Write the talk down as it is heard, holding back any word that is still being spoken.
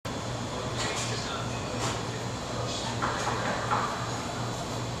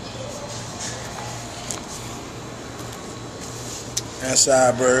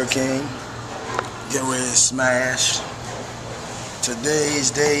Inside Burger King, getting ready to smash.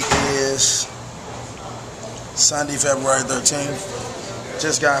 Today's date is Sunday, February 13th.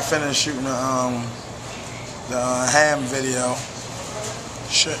 Just got finished shooting the ham video.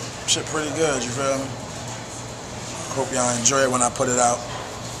 Shit pretty good, you feel me? Hope y'all enjoy it when I put it out.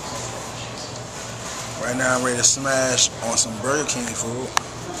 Right now I'm ready to smash on some Burger King food.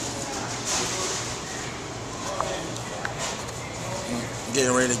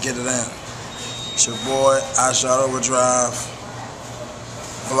 Getting ready to get it in. It's your boy, Ishad Overdrive,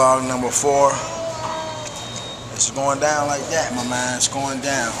 vlog number 4. It's going down like that, my man. It's going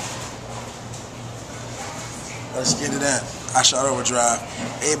down. Let's get it in. Ishad Overdrive.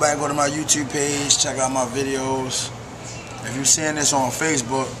 Everybody go to my YouTube page, check out my videos. If you're seeing this on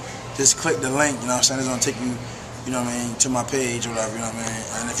Facebook, just click the link, you know what I'm saying? It's gonna take you, you know what I mean, to my page or whatever, you know what I mean?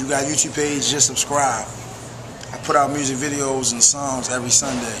 And if you got a YouTube page, just subscribe. I put out music videos and songs every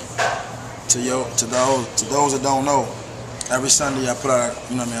Sunday. To those that don't know, every Sunday I put out,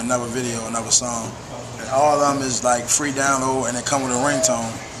 you know what I mean, another video, another song. And all of them is like free download, and they come with a ringtone.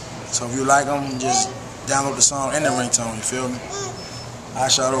 So if you like them, just download the song and the ringtone, you feel me?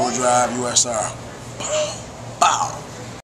 Ishad Overdrive, USR.